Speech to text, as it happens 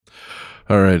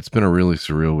All right, it's been a really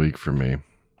surreal week for me.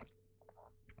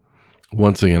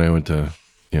 Once again, I went to,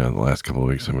 the last couple of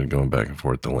weeks I've been going back and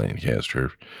forth to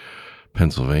Lancaster,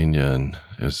 Pennsylvania, and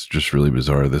it's just really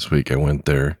bizarre. This week I went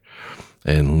there,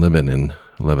 and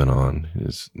Lebanon,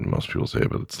 is most people say,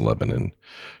 but it's Lebanon.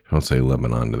 You don't say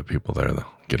Lebanon to the people there;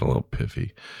 they'll get a little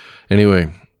piffy. Anyway,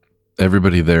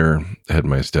 everybody there had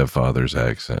my stepfather's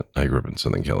accent. I grew up in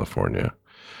Southern California.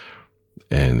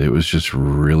 And it was just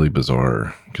really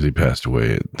bizarre because he passed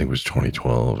away, I think it was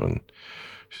 2012, and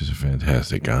he's a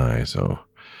fantastic guy. So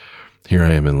here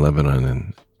I am in Lebanon,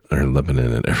 and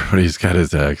everybody's got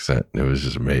his accent. It was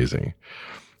just amazing.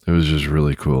 It was just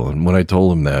really cool. And when I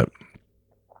told him that,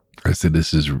 I said,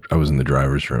 I was in the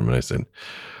driver's room, and I said,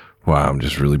 wow, I'm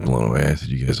just really blown away. I said,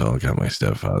 you guys all got my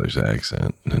stepfather's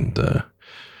accent. And, I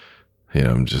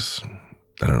don't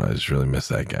know, I just really miss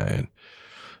that guy.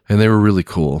 And they were really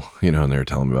cool, and they were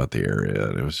telling me about the area,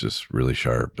 and it was just really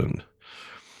sharp, and,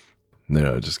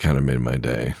 it just kind of made my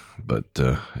day, but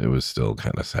it was still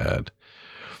kind of sad.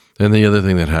 And the other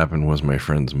thing that happened was my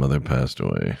friend's mother passed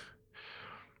away,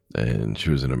 and she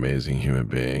was an amazing human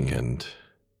being, and,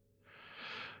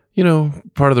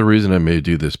 part of the reason I may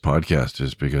do this podcast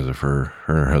is because of her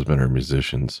and her husband are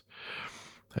musicians,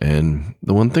 and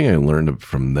the one thing I learned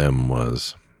from them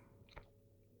was,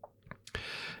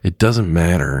 it doesn't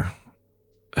matter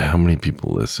how many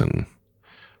people listen,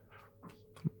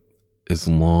 as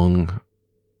long,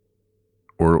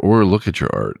 or look at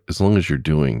your art, as long as you're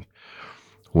doing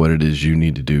what it is you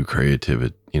need to do,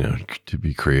 creative, to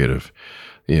be creative,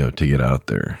 to get out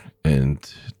there. And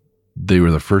they were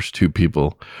the first two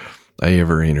people I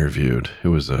ever interviewed. It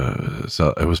was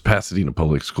Pasadena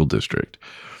Public School District,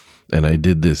 and I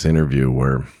did this interview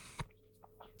where,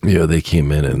 they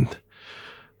came in and.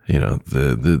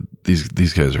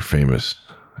 These guys are famous,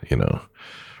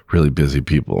 really busy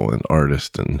people and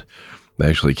artists, and they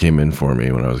actually came in for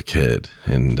me when I was a kid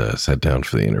and sat down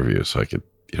for the interview so I could,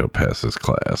 pass this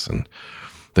class. And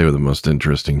they were the most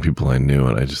interesting people I knew,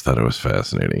 and I just thought it was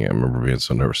fascinating. I remember being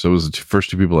so nervous. So it was the first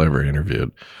two people I ever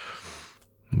interviewed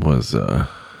was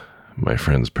my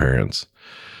friend's parents.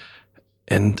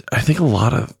 And I think a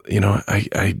lot of,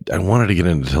 I wanted to get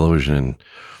into television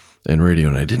and radio,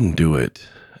 and I didn't do it.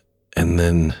 And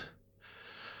then,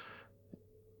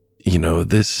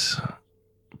 this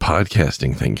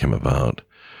podcasting thing came about,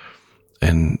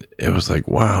 and it was like,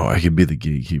 wow, I could be the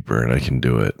gatekeeper, and I can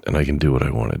do it, and I can do what I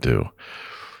want to do.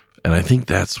 And I think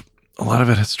a lot of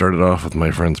it had started off with my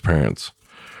friend's parents,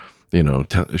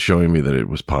 showing me that it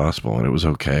was possible and it was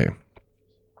okay.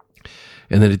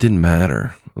 And that it didn't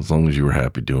matter as long as you were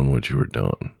happy doing what you were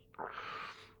doing.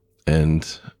 And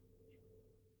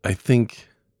I think...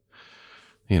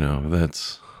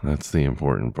 that's the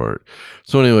important part.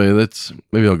 So anyway,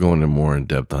 maybe I'll go into more in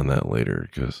depth on that later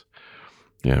because,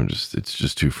 it's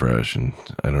just too fresh and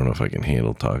I don't know if I can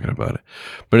handle talking about it.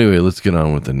 But anyway, let's get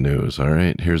on with the news. All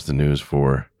right, here's the news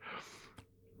for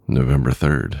November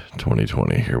 3rd,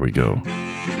 2020. Here we go.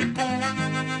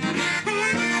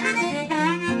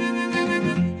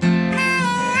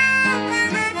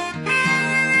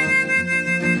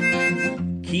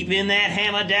 Keeping that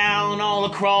hammer down all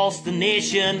across the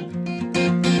nation.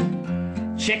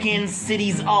 Checking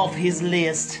cities off his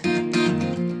list.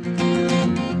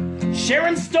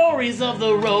 Sharing stories of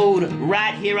the road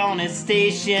right here on his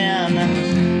station.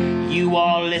 You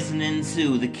are listening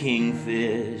to the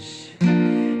Kingfish.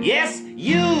 Yes,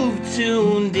 you've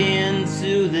tuned in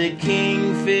to the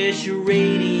Kingfish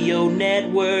Radio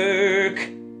Network.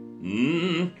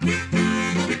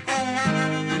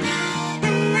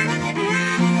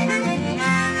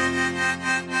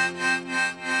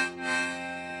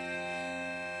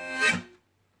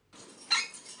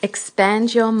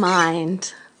 Expand your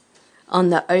mind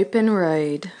on the open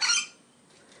road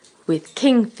with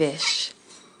Kingfish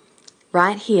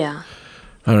right here.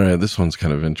 All right, this one's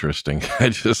kind of interesting. I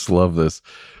just love this.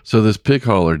 So this pig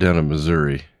hauler down in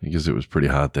Missouri, because it was pretty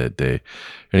hot that day,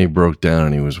 and he broke down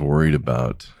and he was worried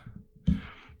about,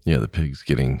 the pigs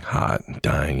getting hot and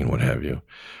dying and what have you.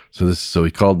 So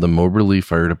he called the Moberly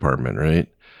Fire Department, right?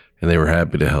 And they were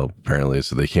happy to help, apparently.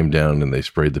 So they came down and they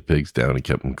sprayed the pigs down and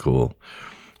kept them cool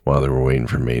while they were waiting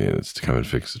for maintenance to come and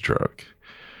fix the truck.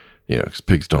 Because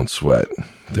pigs don't sweat.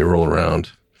 They roll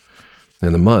around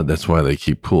in the mud. That's why they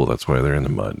keep cool. That's why they're in the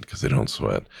mud, because they don't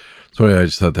sweat. So I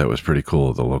just thought that was pretty cool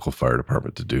of the local fire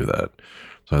department to do that.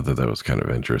 So I thought that was kind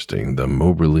of interesting. The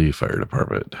Moberly Fire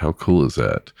Department. How cool is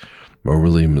that?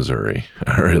 Moberly, Missouri.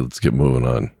 All right, let's get moving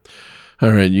on.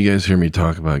 All right, you guys hear me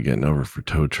talk about getting over for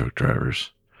tow truck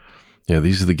drivers.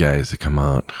 These are the guys that come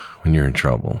out when you're in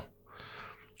trouble.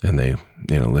 and they,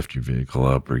 lift your vehicle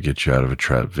up or get you out of a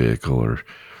trapped vehicle or,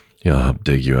 help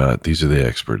dig you out. These are the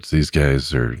experts. These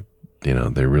guys are,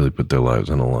 they really put their lives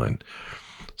on the line.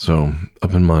 So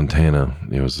up in Montana,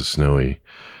 it was a snowy,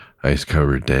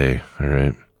 ice-covered day, all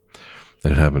right?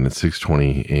 That happened at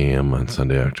 6:20 a.m. on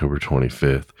Sunday, October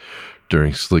 25th,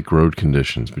 during slick road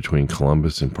conditions between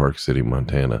Columbus and Park City,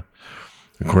 Montana.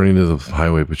 According to the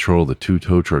Highway Patrol, the two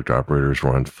tow truck operators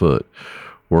were on foot,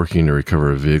 working to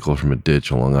recover a vehicle from a ditch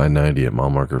along I-90 at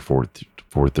mile marker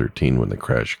 413 when the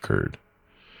crash occurred.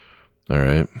 All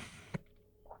right.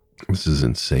 This is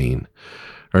insane.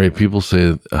 All right, police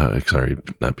say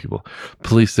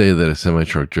that a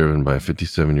semi-truck driven by a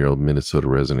 57-year-old Minnesota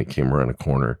resident came around a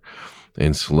corner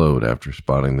and slowed after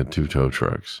spotting the two tow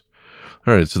trucks.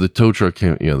 All right, so the tow truck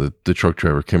came, the truck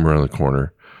driver came around the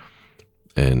corner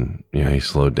and, he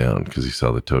slowed down because he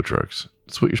saw the tow trucks.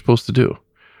 That's what you're supposed to do.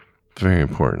 It's very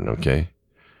important, okay?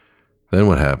 Then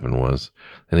what happened was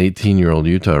an 18-year-old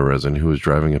Utah resident who was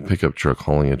driving a pickup truck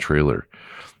hauling a trailer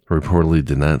reportedly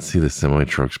did not see the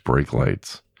semi-truck's brake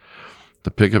lights.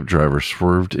 The pickup driver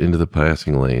swerved into the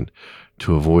passing lane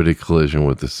to avoid a collision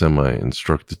with the semi and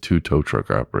struck the two tow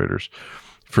truck operators.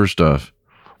 First off,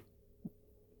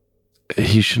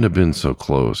 he shouldn't have been so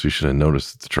close. He should have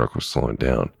noticed that the truck was slowing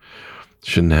down.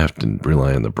 Shouldn't have to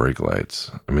rely on the brake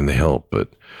lights. I mean, they help,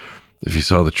 but if he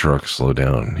saw the truck slow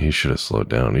down, he should have slowed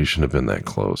down. He shouldn't have been that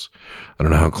close. I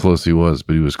don't know how close he was,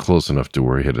 but he was close enough to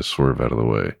where he had to swerve out of the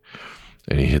way.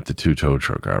 And he hit the two tow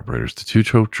truck operators. The two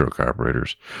tow truck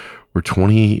operators were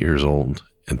 28 years old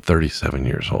and 37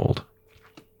 years old.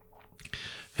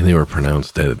 And they were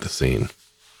pronounced dead at the scene.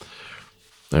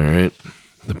 All right.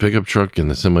 The pickup truck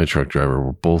and the semi-truck driver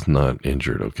were both not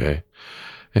injured, okay?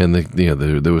 And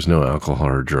there was no alcohol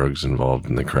or drugs involved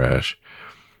in the crash.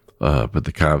 But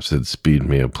the cops said speed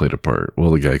may have played a part.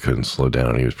 Well, the guy couldn't slow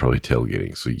down. He was probably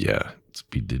tailgating. So yeah,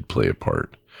 speed did play a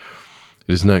part.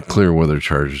 It is not clear whether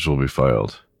charges will be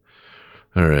filed.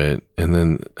 All right. And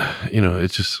then,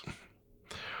 it's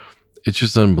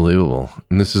just unbelievable.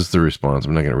 And this is the response.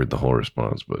 I'm not going to read the whole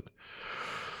response, but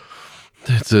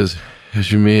it says,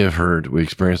 as you may have heard, we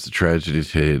experienced a tragedy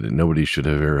today that nobody should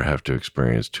have ever have to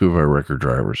experience. Two of our record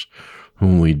drivers,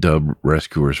 whom we dubbed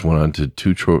rescuers, went on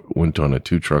a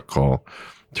two-truck call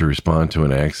to respond to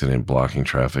an accident blocking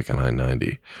traffic on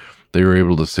I-90. They were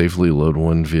able to safely load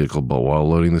one vehicle, but while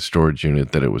loading the storage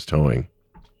unit that it was towing,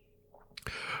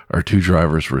 our two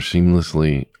drivers were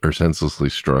senselessly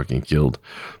struck and killed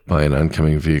by an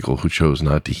oncoming vehicle who chose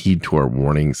not to heed to our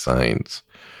warning signs.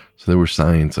 So there were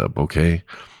signs up, okay?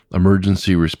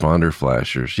 Emergency responder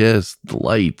flashers. Yes, the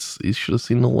lights. You should have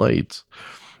seen the lights.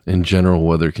 In general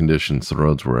weather conditions, the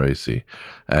roads were icy.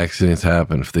 Accidents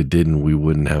happen. If they didn't, we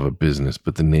wouldn't have a business.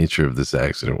 But the nature of this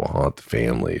accident will haunt the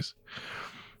families.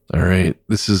 All right?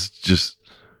 This is just,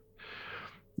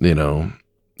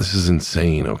 this is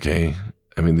insane, okay?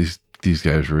 I mean, these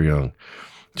guys were young.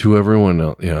 To everyone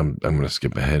else, I'm going to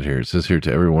skip ahead here. It says here,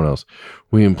 to everyone else,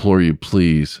 we implore you,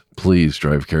 please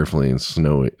drive carefully and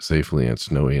safely on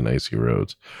snowy and icy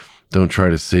roads. Don't try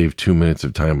to save 2 minutes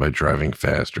of time by driving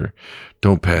faster.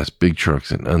 Don't pass big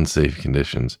trucks in unsafe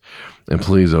conditions. And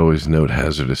please always note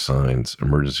hazardous signs,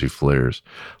 emergency flares,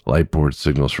 light board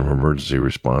signals from emergency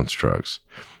response trucks,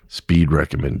 speed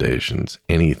recommendations,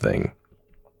 anything.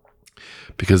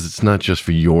 Because it's not just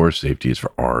for your safety, it's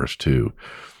for ours too.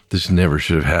 This never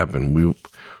should have happened.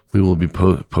 We will be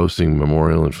posting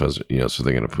memorial and so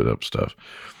they're going to put up stuff.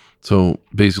 So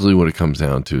basically what it comes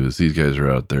down to is these guys are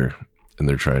out there and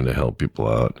they're trying to help people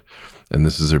out, and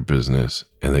this is their business,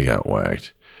 and they got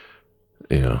whacked,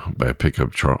 by a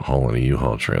pickup truck hauling a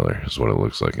U-Haul trailer is what it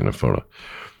looks like in a photo.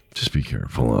 Just be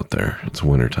careful out there. It's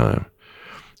winter time.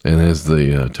 And as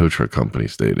the tow truck company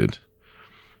stated,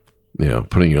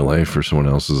 putting your life or someone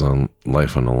else's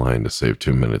life on the line to save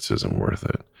 2 minutes isn't worth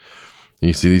it. And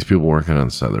you see these people working on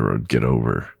the side of the road, get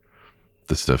over.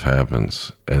 This stuff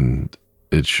happens, and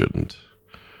it shouldn't.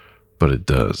 But it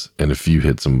does. And if you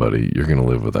hit somebody, you're going to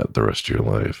live with that the rest of your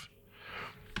life.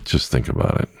 Just think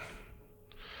about it.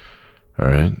 All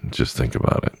right? Just think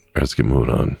about it. Let's get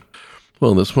moving on.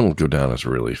 Well, this one will go down as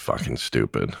really fucking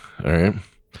stupid. All right?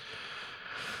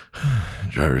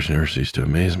 Drivers never cease to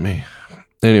amaze me.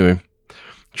 Anyway,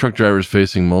 truck drivers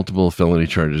facing multiple felony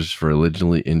charges for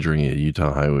allegedly injuring a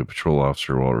Utah Highway Patrol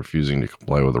officer while refusing to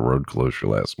comply with a road closure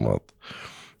last month.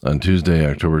 On Tuesday,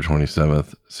 October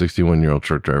 27th, 61-year-old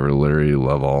truck driver Larry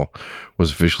Lovell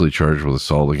was officially charged with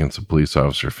assault against a police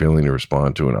officer failing to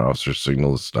respond to an officer's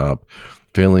signal to stop,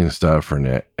 failing to stop for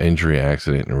an injury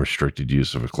accident, and restricted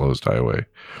use of a closed highway.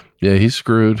 Yeah, he's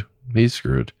screwed. He's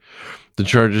screwed. The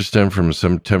charges stem from a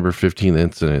September 15th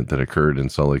incident that occurred in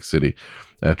Salt Lake City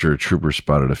after a trooper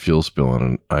spotted a fuel spill on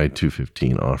an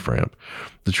I-215 off-ramp.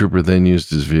 The trooper then used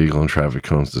his vehicle and traffic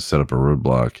cones to set up a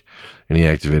roadblock, and he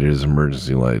activated his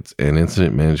emergency lights. An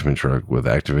incident management truck with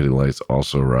activated lights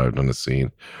also arrived on the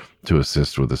scene to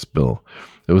assist with the spill.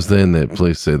 It was then that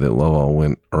police say that Lovell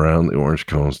went around the orange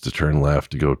cones to turn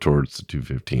left to go towards the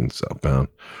 215 southbound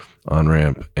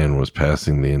on-ramp and was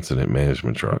passing the incident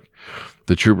management truck.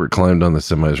 The trooper climbed on the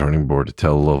semi's running board to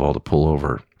tell Lovell to pull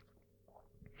over,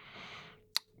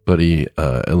 but he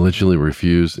allegedly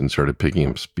refused and started picking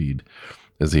up speed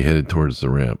as he headed towards the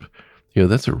ramp.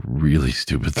 That's a really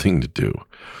stupid thing to do.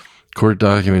 Court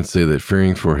documents say that,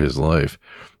 fearing for his life,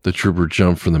 the trooper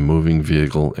jumped from the moving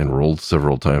vehicle and rolled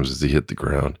several times as he hit the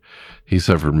ground. He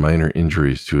suffered minor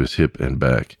injuries to his hip and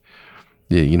back.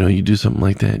 Yeah, you do something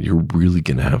like that, you're really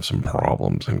going to have some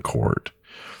problems in court.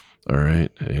 All right.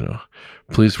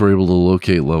 Police were able to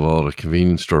locate Lovell at a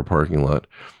convenience store parking lot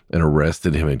and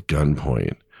arrested him at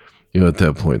gunpoint. At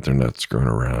that point, they're not screwing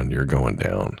around. You're going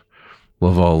down.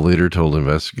 Lovell later told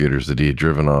investigators that he had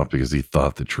driven off because he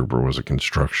thought the trooper was a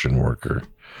construction worker.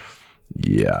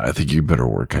 Yeah, I think you better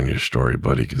work on your story,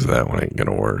 buddy, because that one ain't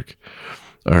going to work.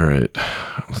 All right,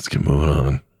 let's get moving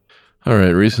on. All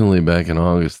right, recently, back in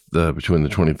August, between the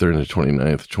 23rd and the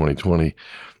 29th, 2020,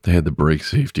 they had the brake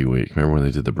safety week. Remember when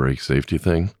they did the brake safety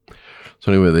thing?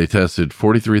 So anyway, they tested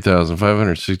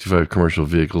 43,565 commercial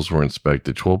vehicles were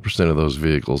inspected. 12% of those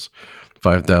vehicles,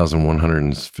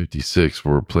 5,156,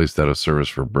 were placed out of service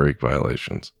for brake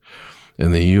violations.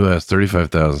 In the U.S.,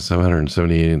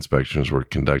 35,778 inspections were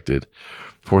conducted.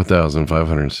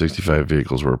 4,565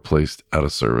 vehicles were placed out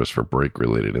of service for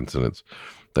brake-related incidents.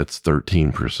 That's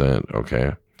 13%,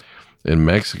 okay? In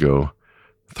Mexico,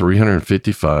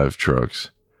 355 trucks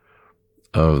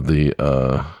of the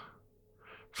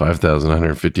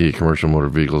 5,958 commercial motor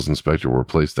vehicles inspected were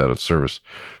placed out of service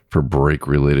for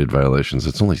brake-related violations.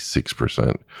 It's only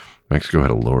 6%. Mexico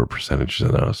had a lower percentage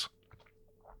than us.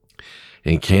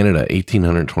 In Canada,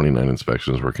 1,829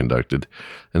 inspections were conducted,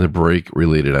 and the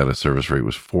brake-related out-of-service rate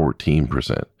was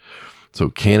 14%. So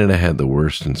Canada had the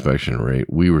worst inspection rate.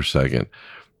 We were second.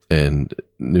 And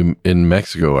in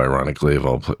Mexico, ironically,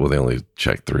 they only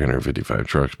checked 355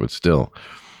 trucks, but still,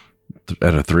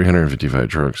 out of 355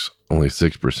 trucks, only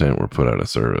 6% were put out of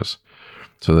service.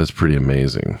 So that's pretty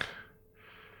amazing.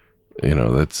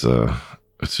 It's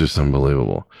just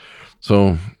unbelievable.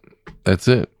 So that's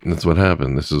it. That's what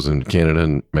happened. This is in Canada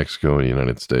and Mexico and the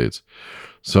United States.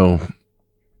 So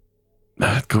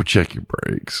go check your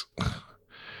brakes.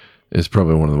 It's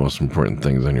probably one of the most important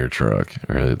things on your truck.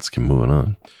 All right, let's keep moving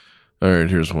on. All right,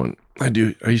 here's one. I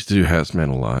used to do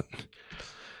hazmat a lot.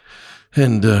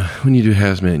 And when you do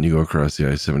hazmat and you go across the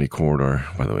I-70 corridor,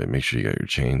 by the way, make sure you got your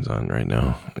chains on right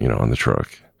now, on the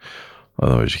truck.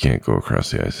 Otherwise, you can't go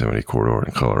across the I-70 corridor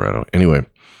in Colorado. Anyway,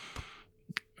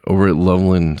 over at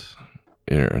Loveland,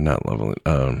 not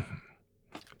Loveland,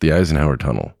 the Eisenhower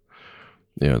Tunnel.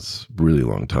 Yeah, it's a really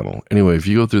long tunnel. Anyway, if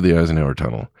you go through the Eisenhower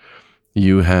Tunnel,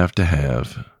 you have to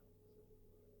have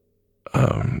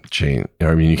chain.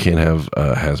 You can't have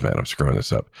hazmat. I'm screwing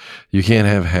this up. You can't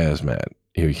have hazmat.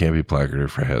 You can't be placarded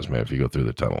for hazmat if you go through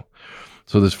the tunnel.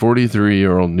 So this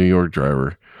 43-year-old New York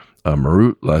driver,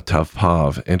 Marut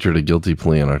Latapov, entered a guilty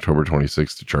plea on October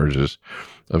 26th to charges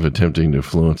of attempting to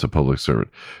influence a public servant.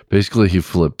 Basically, he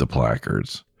flipped the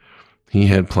placards. He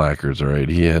had placards, all right.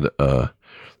 He had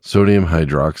sodium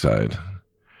hydroxide.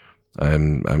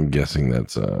 I'm guessing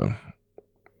that's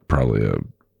probably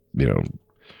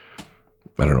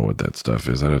I don't know what that stuff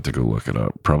is. I'd have to go look it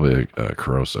up. Probably a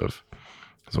corrosive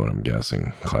is what I'm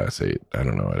guessing. Class 8. I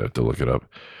don't know. I'd have to look it up.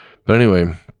 But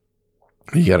anyway,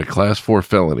 he got a Class 4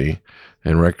 felony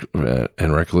and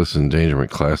reckless endangerment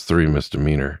Class 3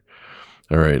 misdemeanor.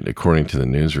 All right, according to the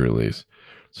news release.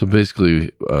 So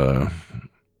basically, the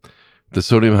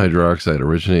sodium hydroxide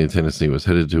originated in Tennessee, was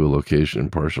headed to a location in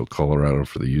Parshall, Colorado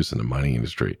for the use in the mining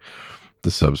industry.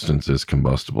 The substance is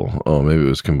combustible. Oh, maybe it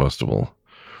was combustible.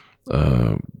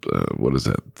 What is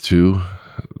that? 2?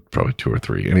 Probably 2 or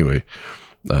 3. Anyway,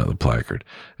 the placard.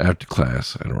 After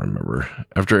class, I don't remember.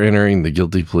 After entering the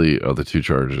guilty plea of the 2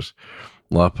 charges,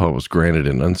 Lapa was granted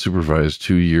an unsupervised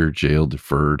 2-year jail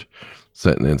deferred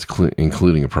sentence,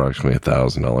 including approximately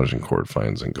 $1,000 in court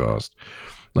fines and costs.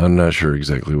 I'm not sure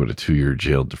exactly what a 2-year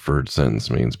jail deferred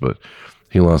sentence means, but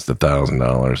he lost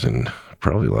 $1,000 and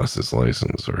probably lost his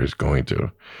license, or he's going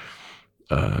to.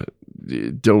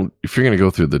 If you're going to go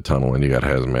through the tunnel and you got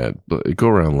hazmat, go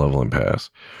around Loveland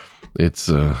Pass. It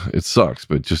sucks,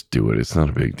 but just do it. It's not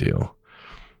a big deal.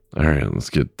 All right, let's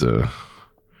get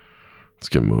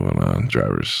moving on.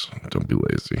 Drivers, don't be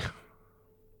lazy.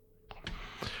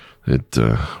 It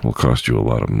will cost you a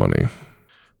lot of money.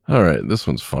 All right, this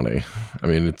one's funny. I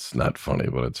mean, it's not funny,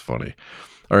 but it's funny.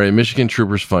 All right, Michigan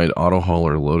troopers find auto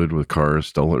hauler loaded with cars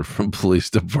stolen from police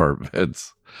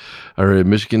departments. All right,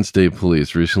 Michigan State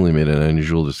Police recently made an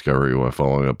unusual discovery while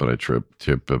following up on a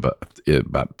tip about a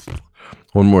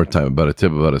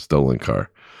stolen car.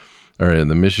 All right,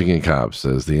 and the Michigan cop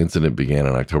says the incident began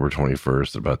on October 21st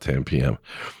at about 10 p.m.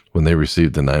 when they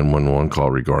received a 911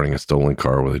 call regarding a stolen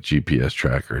car with a GPS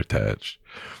tracker attached.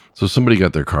 So somebody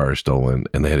got their car stolen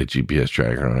and they had a GPS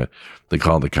tracker on it. They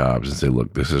called the cops and said,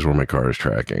 look, this is where my car is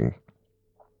tracking.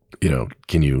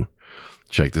 Can you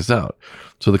check this out?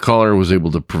 So the caller was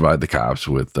able to provide the cops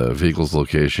with the vehicle's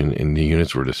location, and the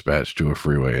units were dispatched to a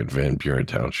freeway in Van Buren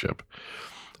Township.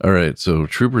 All right, so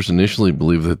troopers initially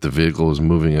believed that the vehicle was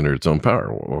moving under its own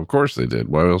power. Well, of course they did.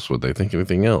 Why else would they think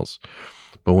anything else?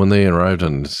 But when they arrived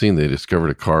on the scene, they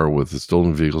discovered a car with the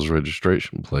stolen vehicle's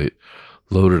registration plate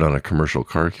loaded on a commercial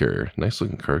car carrier. Nice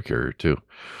looking car carrier too.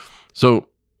 So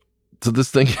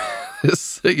this thing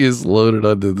is loaded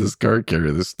onto this car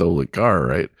carrier, this stolen car,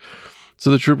 right? So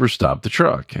the troopers stopped the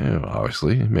truck.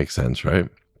 Obviously, it makes sense, right?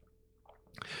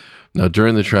 Now,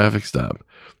 during the traffic stop,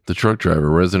 the truck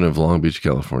driver, resident of Long Beach,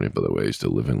 California, by the way, I used to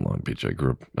live in Long Beach. I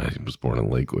was born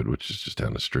in Lakewood, which is just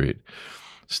down the street,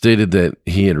 stated that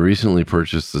he had recently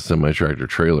purchased the semi-tractor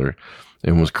trailer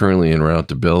and was currently en route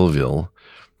to Belleville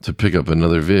to pick up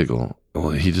another vehicle.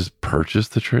 Well, he just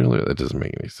purchased the trailer? That doesn't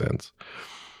make any sense.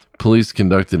 Police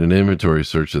conducted an inventory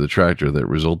search of the tractor that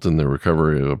resulted in the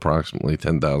recovery of approximately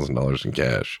 $10,000 in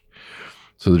cash.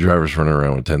 So the driver's running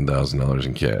around with $10,000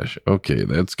 in cash. Okay,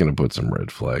 that's going to put some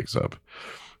red flags up.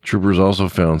 Troopers also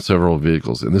found several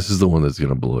vehicles, and this is the one that's going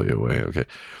to blow you away, okay?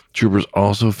 Troopers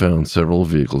also found several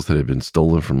vehicles that had been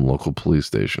stolen from local police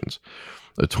stations.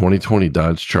 A 2020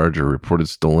 Dodge Charger reported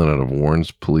stolen out of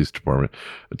Warren's Police Department.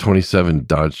 A 27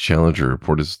 Dodge Challenger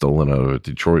reported stolen out of a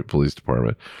Detroit Police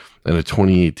Department. And a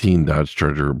 2018 Dodge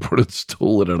Charger reported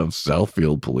stolen out of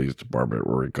Southfield Police Department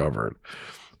were recovered.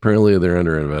 Apparently, they're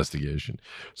under investigation.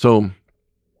 So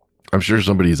I'm sure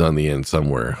somebody's on the end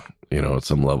somewhere, at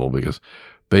some level, because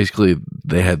basically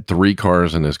they had 3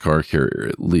 cars in this car carrier,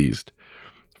 at least,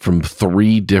 from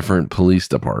 3 different police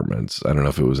departments. I don't know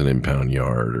if it was an impound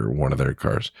yard or one of their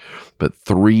cars, but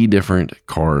 3 different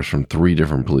cars from 3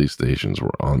 different police stations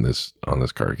were on this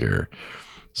car carrier.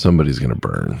 Somebody's going to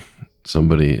burn.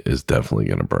 Somebody is definitely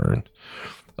going to burn.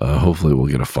 Hopefully we'll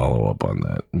get a follow-up on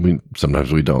that.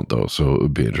 Sometimes we don't, though, so it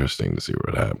would be interesting to see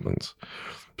what happens.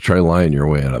 Try lying your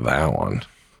way out of that one.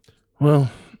 Well,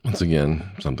 once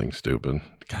again, something stupid.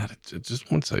 God, it's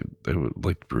just once I would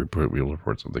like to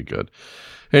report something good.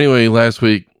 Anyway,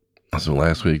 whenever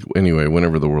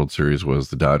the World Series was,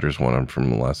 the Dodgers won. I'm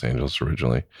from Los Angeles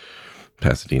originally.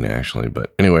 Pasadena, actually.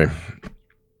 But anyway,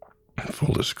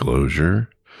 full disclosure,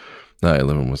 I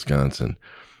live in Wisconsin.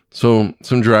 So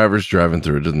some drivers driving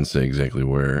through, it doesn't say exactly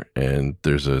where, and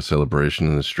there's a celebration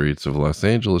in the streets of Los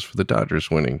Angeles for the Dodgers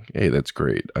winning. Hey, that's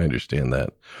great. I understand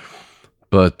that.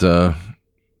 But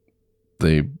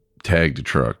they tagged a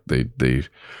truck. They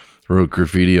wrote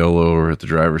graffiti all over it. The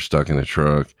driver's stuck in the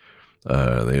truck.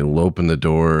 They opened the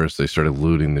doors. They started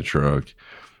looting the truck.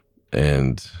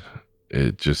 And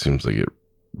it just seems like it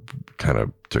kind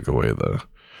of took away the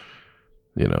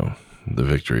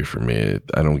victory for me.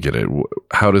 I don't get it.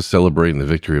 How does celebrating the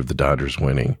victory of the Dodgers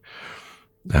winning,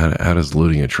 how does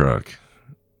looting a truck,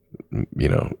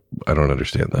 I don't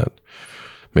understand that.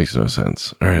 Makes no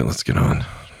sense. All right, let's get on.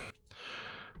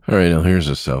 All right, now here's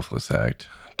a selfless act.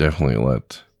 Definitely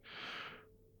let,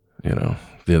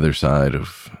 the other side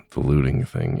of the looting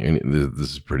thing. And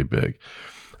this is pretty big.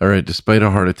 All right, despite a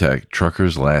heart attack,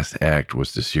 trucker's last act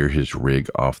was to steer his rig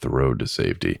off the road to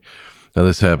safety. Now,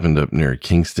 this happened up near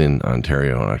Kingston,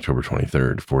 Ontario on October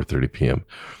 23rd, 4:30 p.m.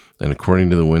 And according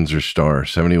to the Windsor Star,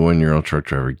 71-year-old truck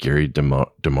driver Gary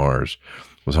DeMars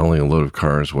was hauling a load of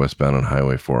cars westbound on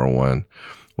Highway 401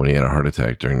 when he had a heart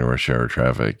attack during the rush hour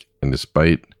traffic. And in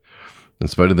spite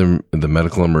of the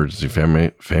medical emergency,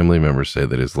 family members say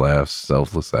that his last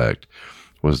selfless act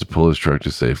was to pull his truck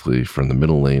to safely from the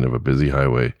middle lane of a busy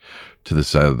highway to the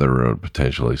side of the road,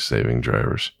 potentially saving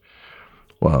drivers.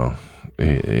 Wow.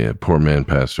 A poor man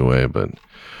passed away, but,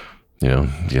 you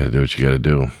got to do what you got to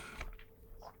do.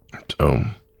 So,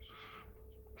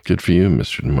 good for you,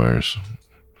 Mr. DeMars.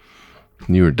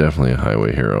 You were definitely a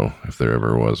highway hero, if there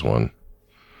ever was one.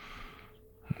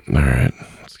 All right,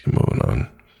 let's keep moving on.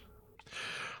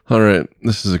 All right,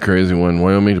 this is a crazy one.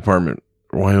 Wyoming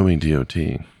DOT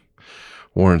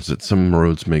warns that some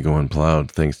roads may go unplowed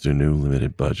thanks to a new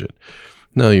limited budget.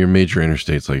 Now, your major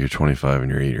interstates like your 25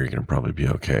 and your 80 are going to probably be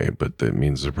okay, but that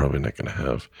means they're probably not going to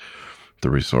have the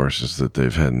resources that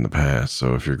they've had in the past.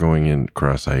 So if you're going in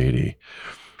across I-80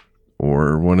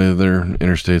 or one of their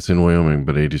interstates in Wyoming,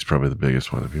 but 80 is probably the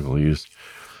biggest one that people use,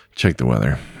 check the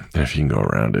weather. And if you can go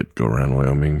around it, go around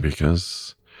Wyoming,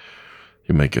 because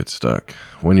you might get stuck.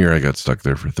 One year I got stuck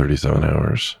there for 37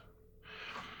 hours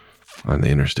on the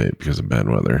interstate because of bad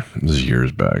weather. This is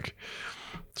years back.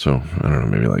 So I don't know,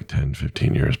 maybe like 10,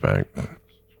 15 years back.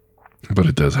 But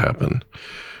it does happen.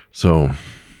 So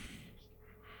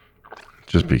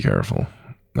just be careful.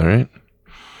 All right?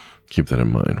 Keep that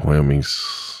in mind.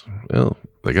 Wyoming's, well,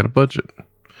 they got a budget.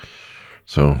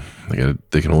 So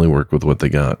they can only work with what they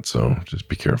got. So just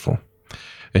be careful.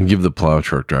 And give the plow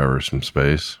truck driver some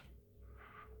space.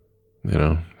 You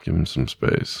know, give him some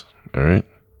space. All right?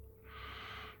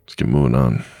 Let's get moving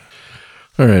on.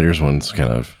 All right, here's one that's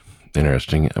kind of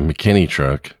interesting. A McKinney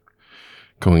truck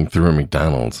going through a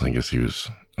McDonald's. I guess he was,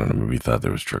 I don't know, maybe he thought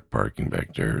there was truck parking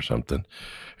back there or something.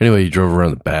 Anyway, he drove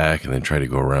around the back and then tried to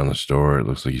go around the store. It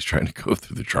looks like he's trying to go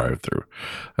through the drive-thru.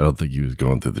 I don't think he was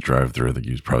going through the drive-thru. I think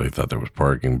he was probably thought there was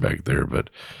parking back there.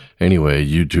 But anyway, a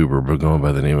YouTuber going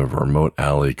by the name of Remote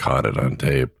Alley caught it on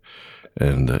tape.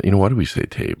 And, why do we say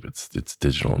tape? It's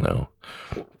digital now.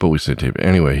 But we say tape.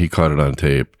 Anyway, he caught it on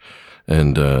tape.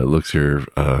 And looks here,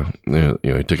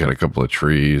 he took out a couple of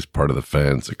trees, part of the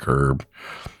fence, a curb.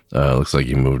 Looks like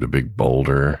he moved a big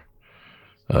boulder.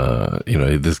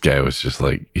 This guy was just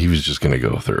like, he was just going to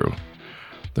go through.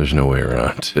 There's no way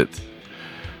around it.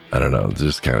 I don't know. It's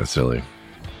just kind of silly.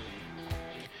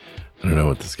 I don't know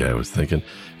what this guy was thinking.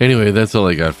 Anyway, that's all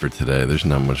I got for today. There's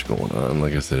not much going on.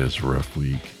 Like I said, it's a rough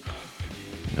week.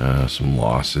 Some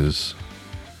losses.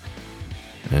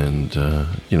 And,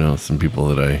 some people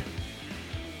that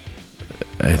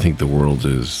I think the world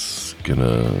is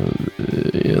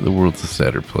the world's a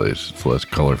sadder place. It's less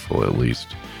colorful, at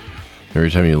least. Every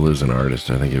time you lose an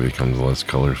artist, I think it becomes less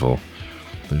colorful.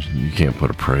 You can't put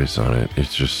a price on it.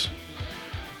 It's just,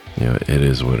 it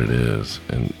is what it is.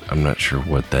 And I'm not sure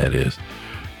what that is.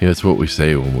 It's what we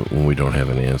say when we don't have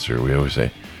an answer. We always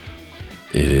say,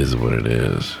 it is what it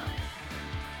is.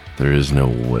 There is no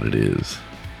what it is.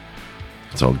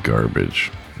 It's all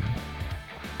garbage.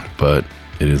 But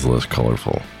it is less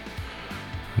colorful.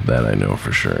 That I know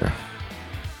for sure.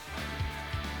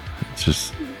 It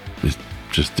just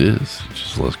is. It's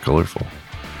just less colorful.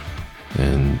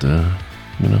 And,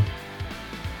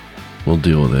 we'll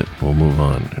deal with it. We'll move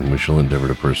on. And we shall endeavor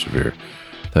to persevere.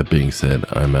 That being said,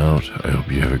 I'm out. I hope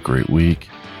you have a great week.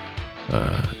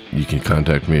 You can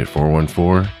contact me at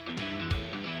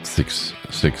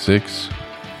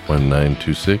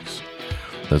 414-666-1926.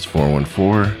 That's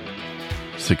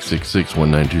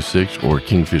 414-666-1926 or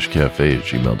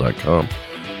kingfishcafe@gmail.com.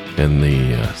 And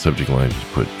the subject line,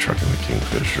 just put Trucking the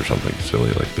Kingfish or something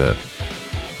silly like that.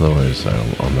 Otherwise,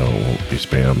 I'll know it won't be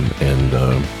spam. And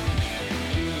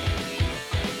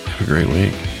have a great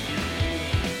week.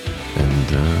 And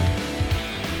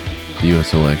the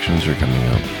U.S. elections are coming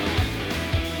up.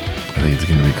 I think it's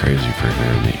going to be crazy for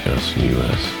here in the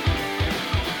U.S.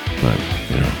 But,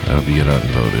 I hope you get out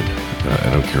and voted.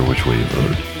 I don't care which way you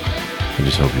voted. I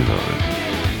just hope you voted.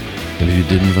 And if you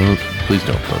didn't vote, please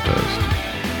don't protest.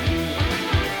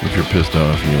 If you're pissed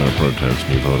off and you want to protest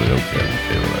and you voted, okay, I'm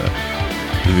okay with that.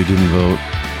 If you didn't vote,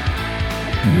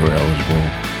 you were eligible,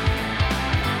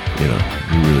 you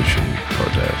really shouldn't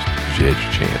protest because you had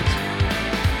your chance.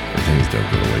 And things don't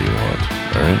go the way you want.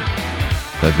 All right?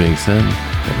 That being said,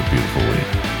 have a beautiful week.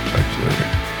 Talk to you later.